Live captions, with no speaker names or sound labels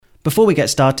Before we get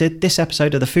started, this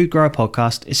episode of the Food Grower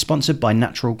podcast is sponsored by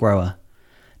Natural Grower.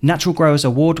 Natural Grower's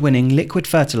award-winning liquid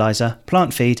fertiliser,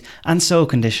 plant feed and soil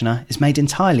conditioner is made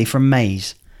entirely from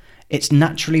maize. It's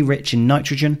naturally rich in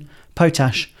nitrogen,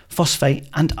 potash, phosphate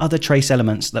and other trace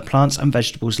elements that plants and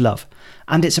vegetables love,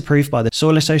 and it's approved by the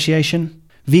Soil Association,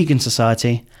 Vegan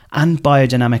Society and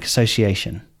Biodynamic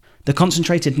Association. The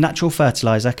concentrated natural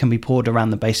fertiliser can be poured around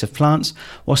the base of plants,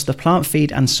 whilst the plant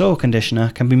feed and soil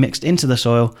conditioner can be mixed into the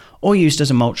soil or used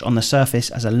as a mulch on the surface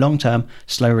as a long-term,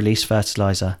 slow-release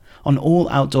fertiliser on all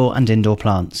outdoor and indoor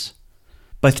plants.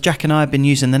 Both Jack and I have been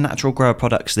using the Natural Grower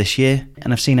products this year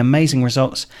and have seen amazing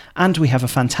results, and we have a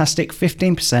fantastic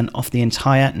 15% off the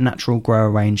entire Natural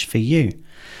Grower range for you.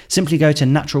 Simply go to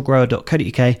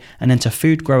naturalgrower.co.uk and enter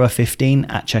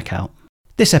FoodGrower15 at checkout.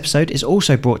 This episode is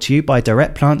also brought to you by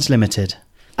Direct Plants Limited,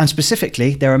 and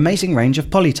specifically their amazing range of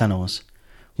polytunnels.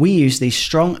 We use these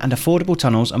strong and affordable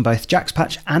tunnels on both Jack's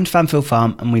Patch and Fanfield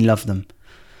Farm, and we love them.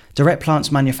 Direct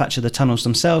Plants manufacture the tunnels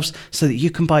themselves so that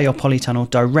you can buy your polytunnel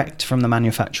direct from the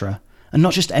manufacturer, and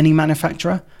not just any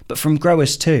manufacturer, but from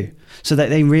growers too, so that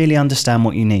they really understand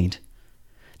what you need.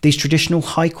 These traditional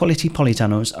high-quality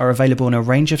polytunnels are available in a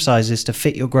range of sizes to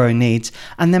fit your growing needs,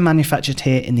 and they're manufactured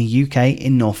here in the UK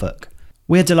in Norfolk.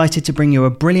 We're delighted to bring you a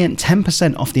brilliant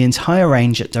 10% off the entire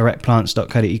range at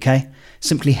directplants.co.uk.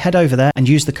 Simply head over there and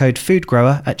use the code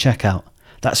FOODGROWER at checkout.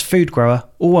 That's FOODGROWER,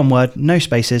 all one word, no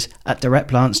spaces, at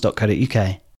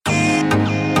directplants.co.uk.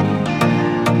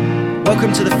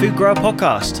 Welcome to the Food Grower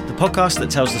podcast, the podcast that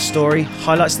tells the story,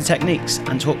 highlights the techniques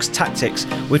and talks tactics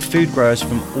with food growers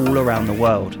from all around the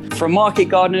world. From market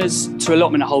gardeners to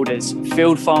allotment holders,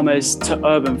 field farmers to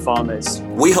urban farmers.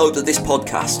 We hope that this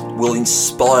podcast will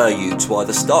inspire you to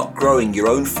either start growing your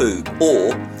own food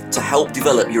or to help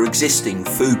develop your existing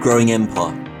food growing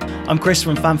empire. I'm Chris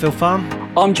from Fanfield Farm.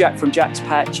 I'm Jack from Jack's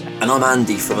Patch. And I'm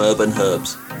Andy from Urban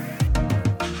Herbs.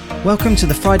 Welcome to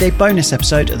the Friday bonus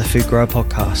episode of the Food Grower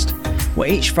podcast, where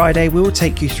each Friday we will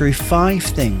take you through 5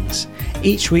 things.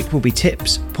 Each week will be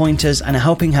tips, pointers and a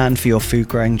helping hand for your food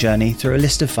growing journey through a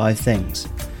list of 5 things.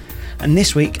 And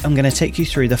this week I'm going to take you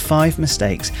through the 5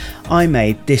 mistakes I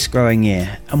made this growing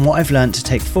year and what I've learned to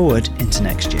take forward into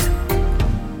next year.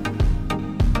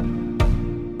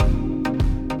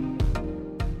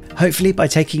 Hopefully by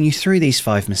taking you through these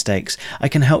 5 mistakes, I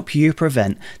can help you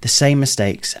prevent the same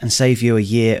mistakes and save you a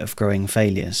year of growing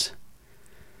failures.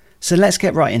 So let's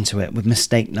get right into it with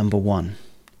mistake number 1.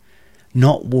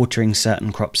 Not watering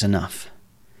certain crops enough.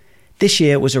 This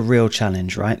year was a real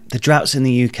challenge, right? The droughts in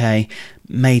the UK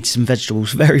made some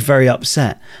vegetables very, very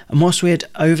upset. And whilst we had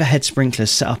overhead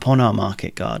sprinklers set up on our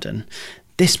market garden,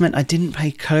 this meant I didn't pay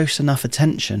close enough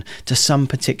attention to some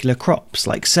particular crops,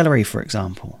 like celery, for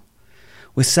example.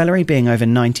 With celery being over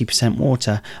 90%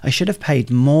 water, I should have paid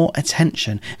more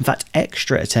attention, in fact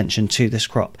extra attention to this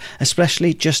crop,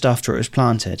 especially just after it was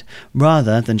planted,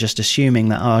 rather than just assuming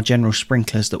that our general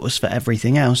sprinklers that was for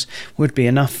everything else would be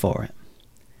enough for it.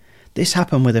 This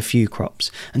happened with a few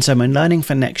crops, and so my learning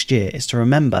for next year is to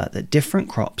remember that different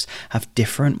crops have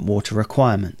different water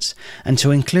requirements, and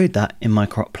to include that in my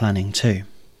crop planning too.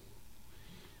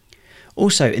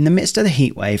 Also, in the midst of the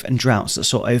heat wave and droughts that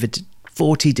saw over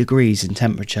 40 degrees in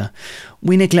temperature,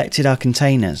 we neglected our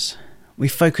containers. We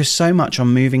focused so much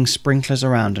on moving sprinklers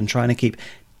around and trying to keep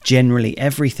generally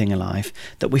everything alive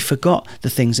that we forgot the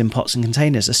things in pots and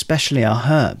containers, especially our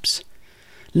herbs.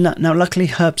 Now luckily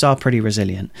herbs are pretty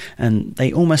resilient and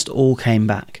they almost all came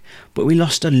back, but we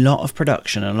lost a lot of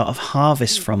production and a lot of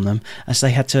harvest from them as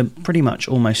they had to pretty much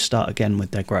almost start again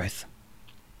with their growth.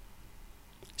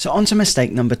 So on to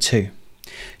mistake number 2.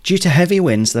 Due to heavy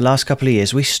winds the last couple of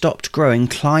years, we stopped growing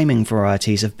climbing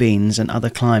varieties of beans and other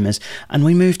climbers, and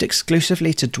we moved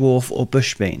exclusively to dwarf or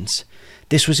bush beans.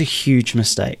 This was a huge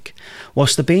mistake.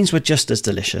 Whilst the beans were just as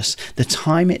delicious, the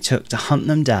time it took to hunt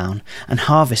them down and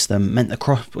harvest them meant the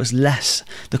crop was less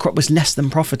than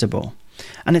profitable.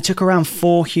 And it took around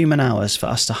 4 human hours for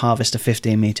us to harvest a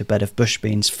 15-metre bed of bush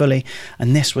beans fully,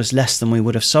 and this was less than we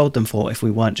would have sold them for if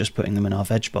we weren't just putting them in our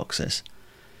veg boxes.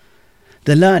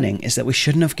 The learning is that we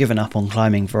shouldn't have given up on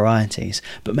climbing varieties,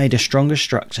 but made a stronger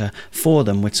structure for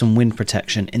them with some wind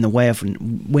protection in the way of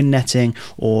wind netting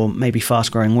or maybe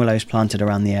fast-growing willows planted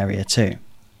around the area too.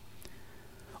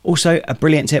 Also, a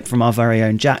brilliant tip from our very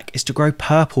own Jack is to grow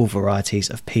purple varieties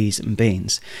of peas and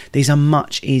beans. These are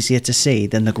much easier to see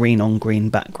than the green on green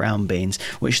background beans,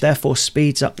 which therefore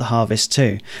speeds up the harvest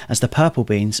too, as the purple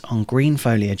beans on green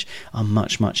foliage are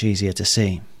much easier to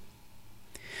see.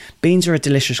 Beans are a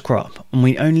delicious crop, and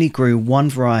we only grew one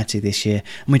variety this year,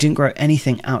 and we didn't grow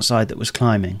anything outside that was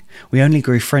climbing. We only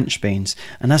grew French beans,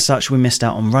 and as such we missed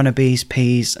out on runner bees,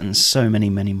 peas, and so many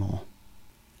more.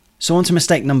 So on to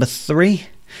mistake number 3.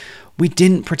 We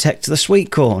didn't protect the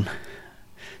sweet corn.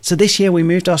 So this year we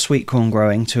moved our sweet corn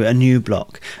growing to a new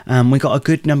block, and we got a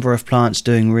good number of plants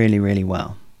doing really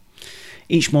well.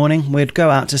 Each morning we'd go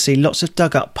out to see lots of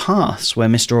dug up paths where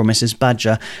Mr. or Mrs.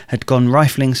 Badger had gone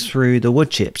rifling through the wood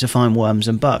chip to find worms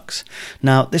and bugs.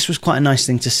 Now this was quite a nice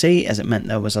thing to see, as it meant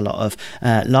there was a lot of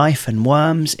life and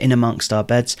worms in amongst our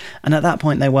beds, and at that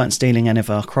point they weren't stealing any of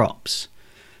our crops.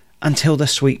 Until the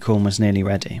sweet corn was nearly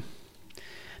ready.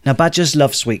 Now badgers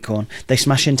love sweet corn. They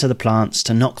smash into the plants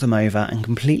to knock them over and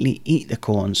completely eat the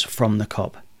corns from the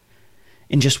cob.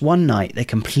 In just one night they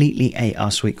completely ate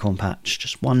our sweet corn patch,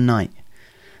 just one night.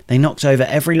 They knocked over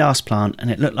every last plant,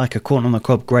 and it looked like a corn on the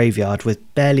cob graveyard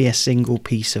with barely a single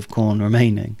piece of corn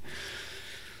remaining.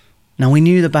 Now we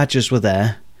knew the badgers were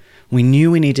there. We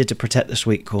knew we needed to protect the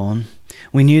sweet corn.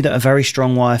 We knew that a very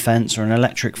strong wire fence or an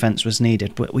electric fence was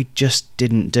needed, but we just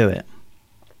didn't do it.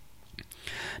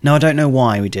 Now I don't know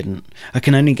why we didn't. I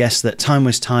can only guess that time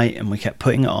was tight and we kept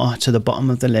putting it to the bottom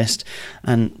of the list,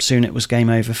 and soon it was game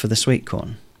over for the sweet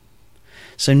corn.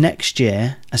 So next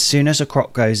year, as soon as a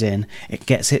crop goes in, it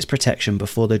gets its protection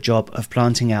before the job of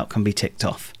planting out can be ticked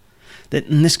off.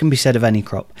 And this can be said of any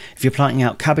crop. If you're planting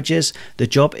out cabbages, the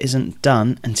job isn't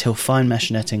done until fine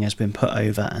mesh netting has been put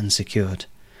over and secured.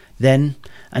 Then,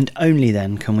 and only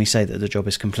then, can we say that the job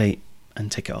is complete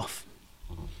and tick it off.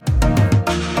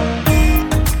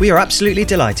 We are absolutely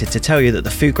delighted to tell you that the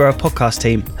Food Grower podcast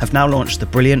team have now launched the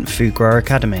brilliant Food Grower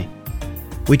Academy.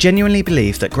 We genuinely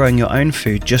believe that growing your own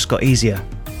food just got easier.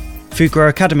 Food Grower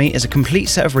Academy is a complete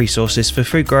set of resources for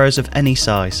food growers of any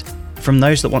size, from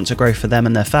those that want to grow for them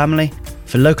and their family,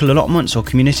 for local allotments or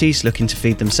communities looking to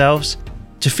feed themselves,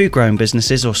 to food growing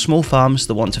businesses or small farms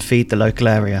that want to feed the local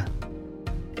area.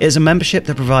 It is a membership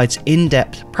that provides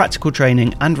in-depth practical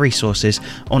training and resources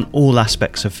on all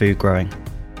aspects of food growing,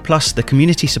 plus the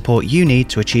community support you need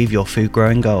to achieve your food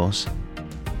growing goals.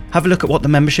 Have a look at what the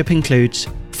membership includes,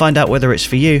 find out whether it's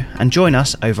for you, and join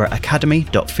us over at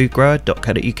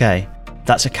academy.foodgrower.co.uk.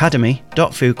 That's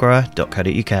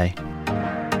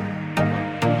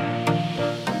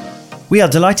academy.foodgrower.co.uk. We are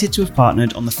delighted to have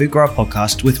partnered on the Food Grower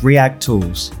podcast with Reag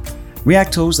Tools.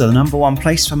 Reag Tools are the #1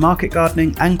 place for market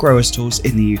gardening and growers tools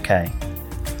in the UK.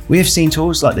 We have seen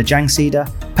tools like the Jang Seeder,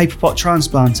 Paperpot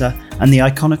Transplanter and the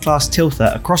Iconoclast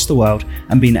Tilther across the world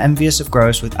and been envious of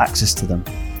growers with access to them.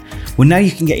 Well, now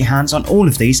you can get your hands on all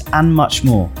of these and much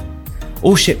more.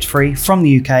 All shipped free from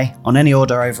the UK on any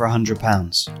order over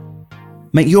 £100.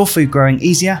 Make your food growing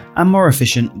easier and more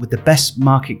efficient with the best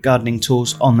market gardening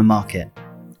tools on the market.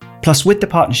 Plus, with the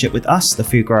partnership with us, the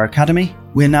Food Grower Academy,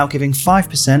 we're now giving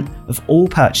 5% of all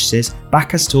purchases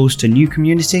back as tools to new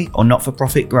community or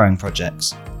not-for-profit growing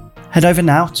projects. Head over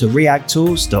now to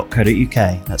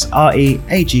reagtools.co.uk. That's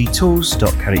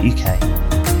reagtools.co.uk.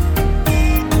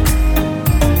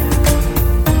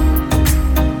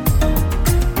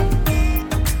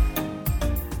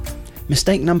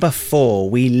 Mistake number 4,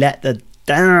 we let the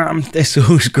damn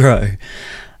thistles grow.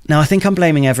 Now I think I'm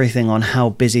blaming everything on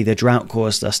how busy the drought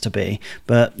caused us to be,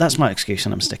 but that's my excuse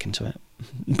and I'm sticking to it.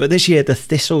 But this year the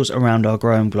thistles around our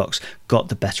growing blocks got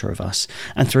the better of us,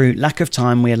 and through lack of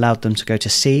time we allowed them to go to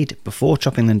seed before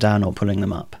chopping them down or pulling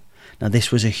them up. Now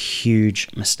this was a huge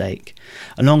mistake.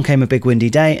 Along came a big windy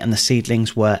day and the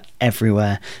seedlings were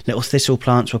everywhere. Little thistle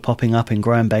plants were popping up in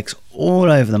growing beds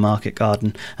all over the market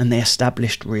garden, and they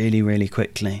established really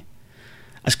quickly.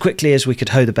 As quickly as we could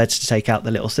hoe the beds to take out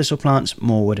the little thistle plants,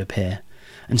 more would appear.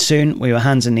 And soon we were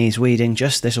hands and knees weeding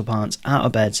just thistle plants out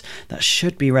of beds that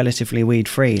should be relatively weed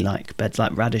free, like beds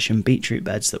like radish and beetroot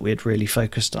beds that we had really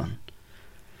focused on.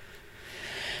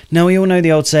 Now we all know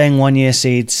the old saying, 1 year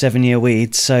seeds, 7 year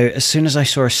weeds, so as soon as I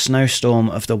saw a snowstorm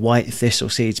of the white thistle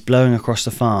seeds blowing across the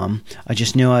farm, I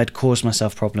just knew I had caused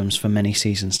myself problems for many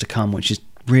seasons to come, which is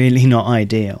really not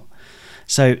ideal.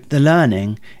 So the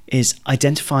learning is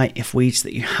identify if weeds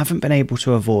that you haven't been able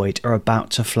to avoid are about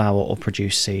to flower or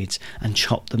produce seeds and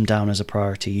chop them down as a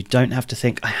priority. You don't have to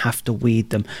think, I have to weed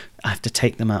them, I have to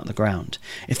take them out of the ground.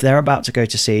 If they're about to go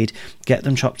to seed, get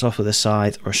them chopped off with a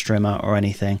scythe or a strimmer or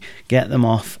anything, get them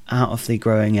off out of the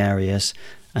growing areas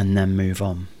and then move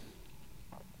on.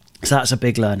 So that's a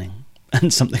big learning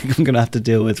and something I'm going to have to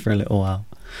deal with for a little while.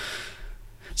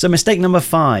 So mistake number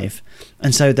 5,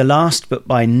 and so the last but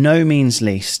by no means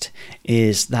least,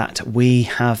 is that we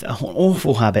have an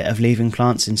awful habit of leaving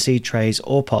plants in seed trays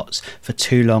or pots for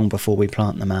too long before we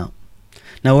plant them out.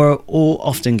 Now, we're all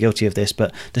often guilty of this,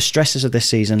 but the stresses of this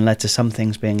season led to some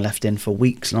things being left in for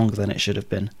weeks longer than it should have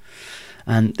been.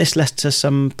 And this led to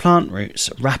some plant roots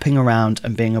wrapping around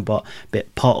and being a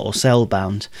bit pot or cell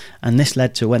bound. And this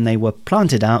led to when they were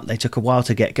planted out, they took a while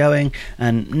to get going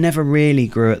and never really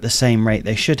grew at the same rate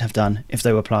they should have done if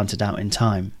they were planted out in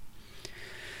time.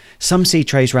 Some seed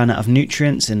trays ran out of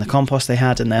nutrients in the compost they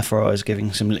had, and therefore I was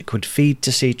giving some liquid feed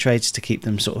to seed trays to keep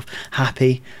them sort of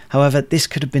happy. However, this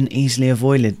could have been easily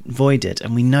avoided,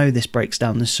 and we know this breaks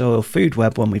down the soil food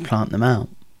web when we plant them out.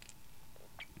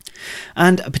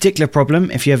 And a particular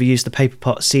problem, if you ever use the paper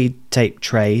pot seed tape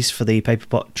trays for the paper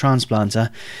pot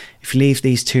transplanter, if you leave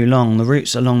these too long, the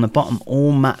roots along the bottom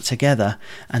all mat together,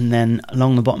 and then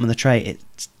along the bottom of the tray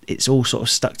it's all sort of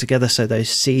stuck together so those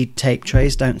seed tape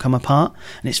trays don't come apart,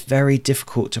 and it's very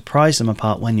difficult to prise them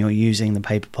apart when you're using the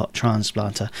paper pot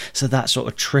transplanter. So that sort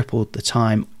of tripled the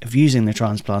time of using the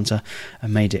transplanter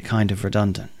and made it kind of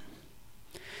redundant.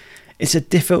 It's a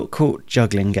difficult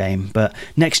juggling game, but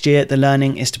next year the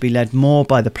learning is to be led more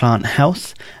by the plant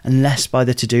health and less by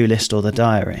the to-do list or the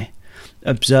diary.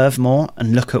 Observe more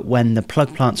and look at when the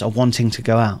plug plants are wanting to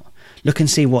go out. Look and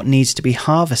see what needs to be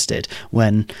harvested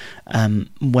when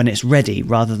it's ready,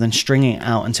 rather than stringing it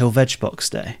out until Veg Box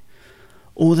Day.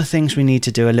 All the things we need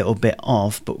to do a little bit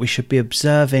of, but we should be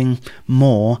observing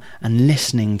more and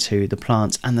listening to the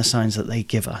plants and the signs that they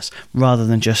give us, rather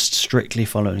than just strictly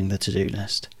following the to-do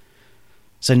list.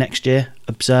 So next year,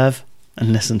 observe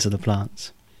and listen to the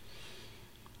plants.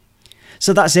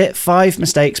 So that's it, 5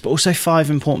 mistakes, but also 5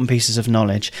 important pieces of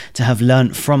knowledge to have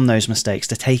learnt from those mistakes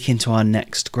to take into our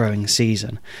next growing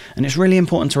season. And it's really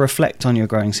important to reflect on your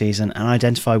growing season and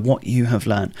identify what you have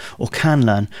learnt or can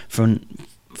learn from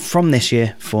this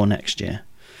year for next year.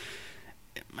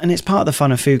 And it's part of the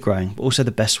fun of food growing, but also the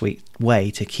best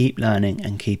way to keep learning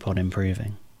and keep on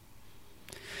improving.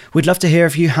 We'd love to hear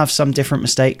if you have some different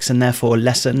mistakes and therefore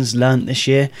lessons learnt this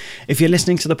year. If you're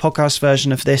listening to the podcast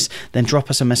version of this, then drop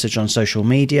us a message on social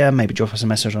media, maybe drop us a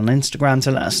message on Instagram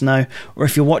to let us know. Or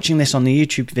if you're watching this on the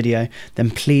YouTube video,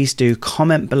 then please do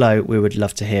comment below. We would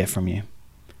love to hear from you.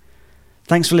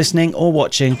 Thanks for listening or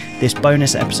watching this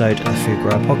bonus episode of the Food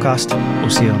Grower Podcast. We'll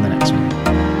see you on the next one.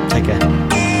 Take care.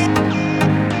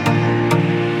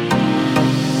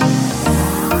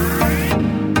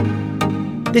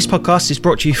 This podcast is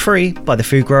brought to you free by the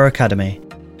Food Grower Academy.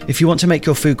 If you want to make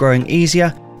your food growing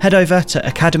easier, head over to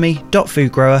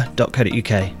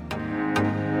academy.foodgrower.co.uk.